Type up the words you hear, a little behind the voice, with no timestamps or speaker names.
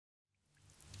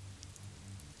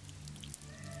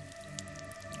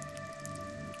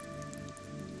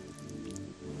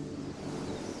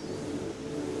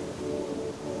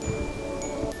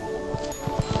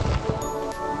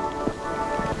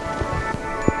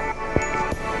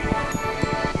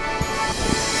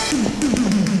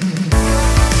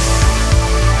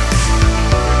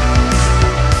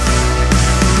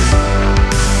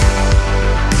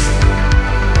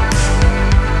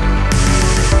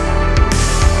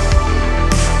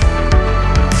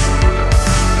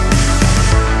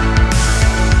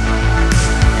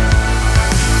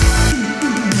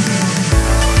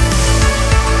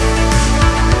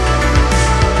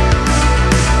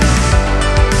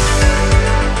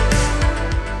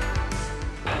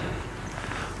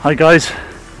Hi guys,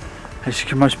 as you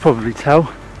can most probably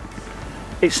tell,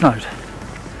 it snowed.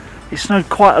 It snowed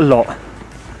quite a lot.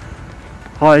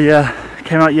 I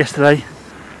came out yesterday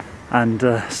and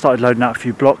started loading out a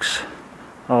few blocks.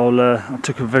 I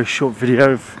took a very short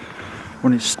video of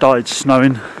when it started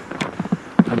snowing,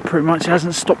 and pretty much it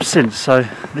hasn't stopped since. So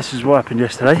this is what happened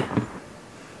yesterday.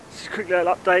 Just a quick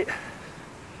little update.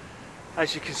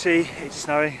 As you can see, it's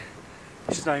snowing.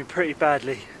 It's snowing pretty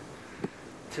badly.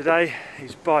 Today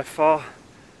is by far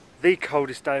the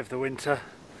coldest day of the winter,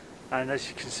 and as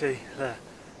you can see, they're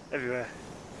everywhere.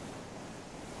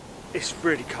 It's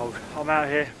really cold. I'm out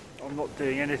here, I'm not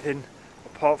doing anything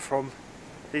apart from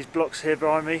these blocks here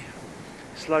behind me,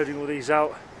 just loading all these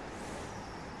out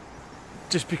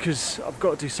just because I've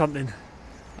got to do something.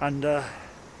 And I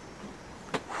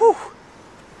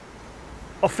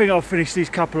think I'll finish these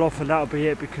couple off and that'll be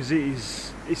it, because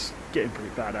it's getting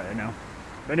pretty bad out here now.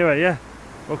 But anyway, yeah,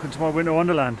 welcome to my winter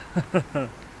wonderland.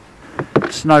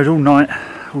 It snowed all night,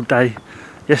 all day.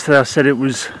 Yesterday I said it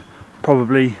was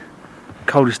probably the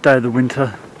coldest day of the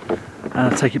winter,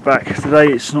 and I take it back. Today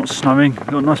it's not snowing, we've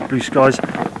got nice blue skies,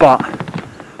 but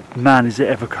man is it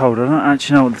ever cold. I don't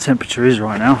actually know what the temperature is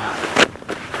right now.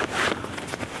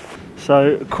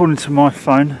 So according to my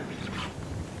phone,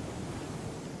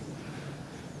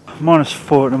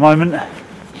 -4 at the moment,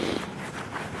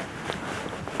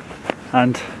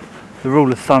 and the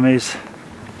rule of thumb is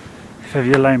if ever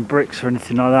you're laying bricks or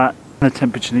anything like that, the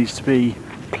temperature needs to be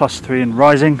 +3 and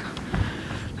rising,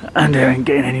 and it ain't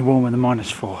getting any warmer than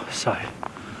 -4. So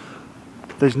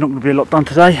there's not going to be a lot done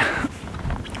today.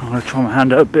 I'm going to try my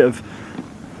hand at a bit of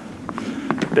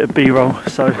B-roll,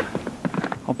 so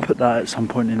I'll put that at some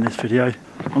point in this video.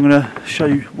 I'm going to show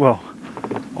you, well,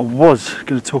 I was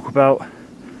going to talk about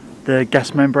the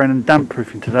gas membrane and damp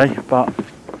proofing today, but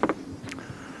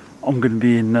I'm going to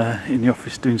be in the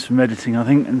office doing some editing, I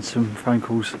think, and some phone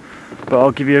calls. But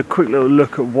I'll give you a quick little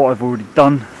look at what I've already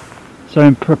done. So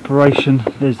in preparation,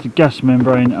 there's the gas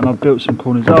membrane, and I've built some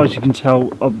corners. Oh, as you can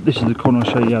tell, this is the corner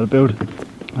I'll show you how to build.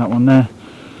 That one there.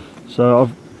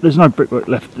 So there's no brickwork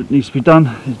left that needs to be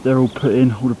done. They're all put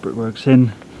in, all the brickwork's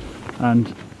in,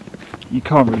 and you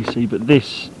can't really see, but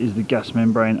this is the gas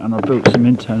membrane, and I built some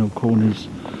internal corners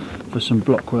for some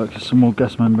block work. Some more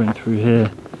gas membrane through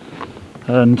here,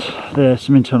 and there's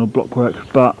some internal block work,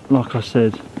 but like I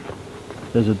said,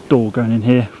 there's a door going in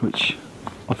here, which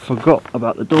I forgot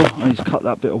about the door. I need to cut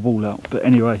that bit of wall out, but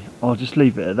anyway, I'll just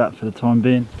leave it at that for the time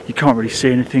being. You can't really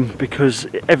see anything because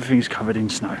everything's covered in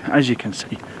snow, as you can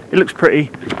see. It looks pretty,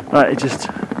 but it just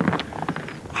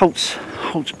halts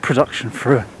production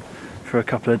for a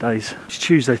couple of days. It's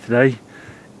Tuesday today.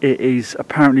 It is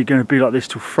apparently going to be like this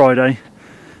till Friday,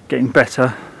 getting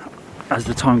better as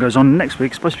the time goes on. Next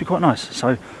week's supposed to be quite nice,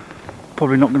 so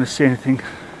probably not going to see anything,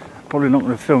 probably not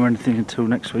going to film anything until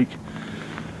next week,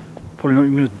 probably not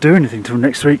even going to do anything until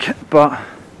next week, but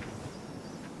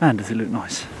man does it look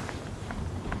nice.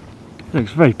 It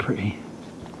looks very pretty.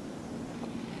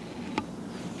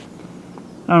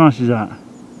 How nice is that?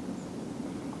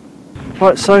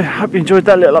 Right, so hope you enjoyed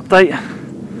that little update,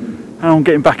 and I'm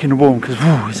getting back in the warm because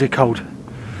is it cold.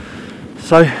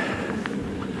 So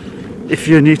if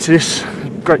you're new to this,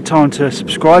 great time to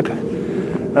subscribe,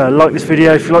 like this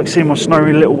video if you like seeing my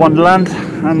snowy little wonderland,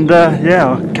 and yeah,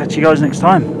 I'll catch you guys next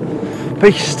time.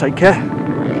 Peace, take care.